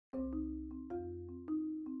I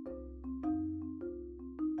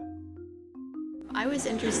was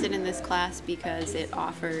interested in this class because it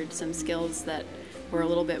offered some skills that were a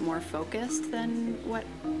little bit more focused than what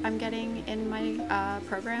I'm getting in my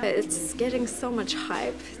program. It's getting so much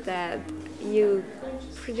hype that you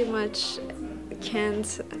pretty much can't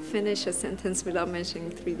finish a sentence without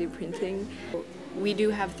mentioning 3D printing. We do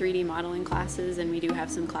have 3D modeling classes, and we do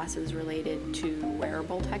have some classes related to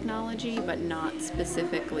wearable technology, but not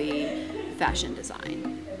specifically fashion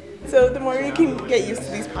design. So the more we can get used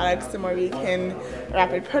to these products, the more we can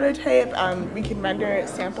rapid prototype, we can render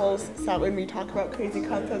samples so that when we talk about crazy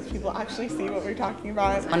concepts, people actually see what we're talking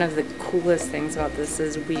about. One of the coolest things about this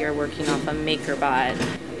is we are working off a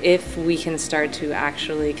MakerBot. If we can start to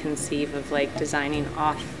actually conceive of like designing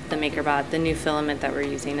off the MakerBot, the new filament that we're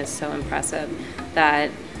using is so impressive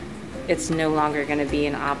that it's no longer going to be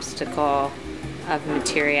an obstacle of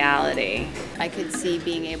materiality. I could see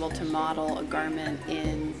being able to model a garment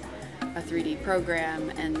in a 3D program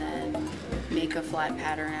and then make a flat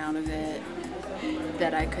pattern out of it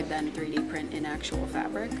that I could then 3D print in actual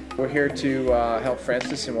fabric. We're here to help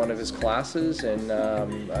Francis in one of his classes and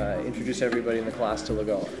introduce everybody in the class to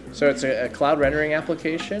Lagoa. So it's a cloud rendering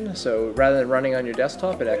application, so rather than running on your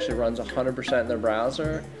desktop, it actually runs 100% in the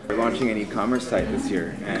browser. We're launching an e-commerce site this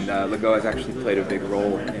year, and Lagoa has actually played a big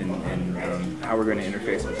role in how we're going to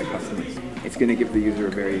interface with the customers. It's going to give the user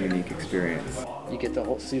a very unique experience. You get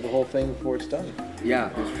to see the whole thing before it's done. Yeah,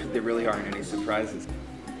 there really aren't any surprises.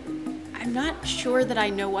 I'm not sure that I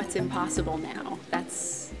know what's impossible now.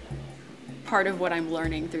 That's part of what I'm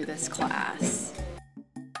learning through this class.